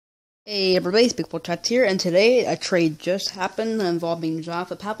Hey everybody, it's Big Bull Chats here, and today a trade just happened involving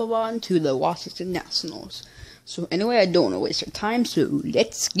Jonathan Papelbon to the Washington Nationals. So anyway, I don't want to waste your time, so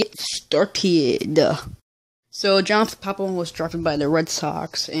let's get started. So Jonathan Papelbon was drafted by the Red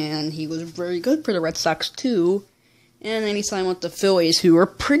Sox, and he was very good for the Red Sox too. And then he signed with the Phillies, who were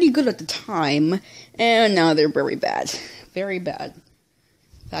pretty good at the time, and now they're very bad. Very bad.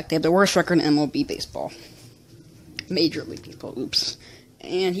 In fact, they have the worst record in MLB baseball. Major League Baseball, oops.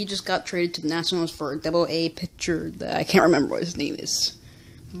 And he just got traded to the Nationals for a Double-A pitcher that I can't remember what his name is.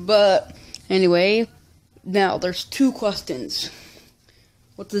 But, anyway, now there's two questions.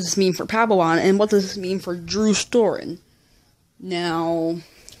 What does this mean for Papelbon, and what does this mean for Drew Storen? Now,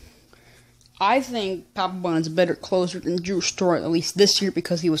 I think Papelbon is a better closer than Drew Storen, at least this year,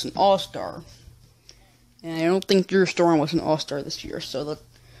 because he was an All-Star. And I don't think Drew Storen was an All-Star this year, so the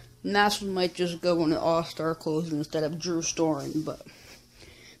Nationals might just go on an All-Star closer instead of Drew Storen, but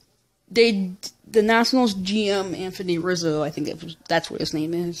the Nationals GM, Anthony Rizzo, I think that's what his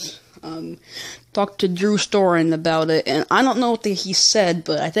name is, talked to Drew Storen about it, and I don't know what he said,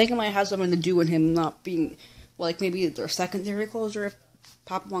 but I think it might have something to do with him not being, like, maybe their secondary closer if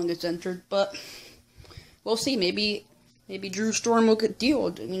Papelbon gets injured, but we'll see. Maybe Drew Storen will get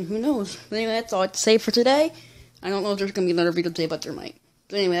dealed. I mean, who knows? But anyway, that's all I have to say for today. I don't know if there's going to be another video today, but there might.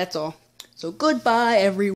 But anyway, that's all. So goodbye, everyone.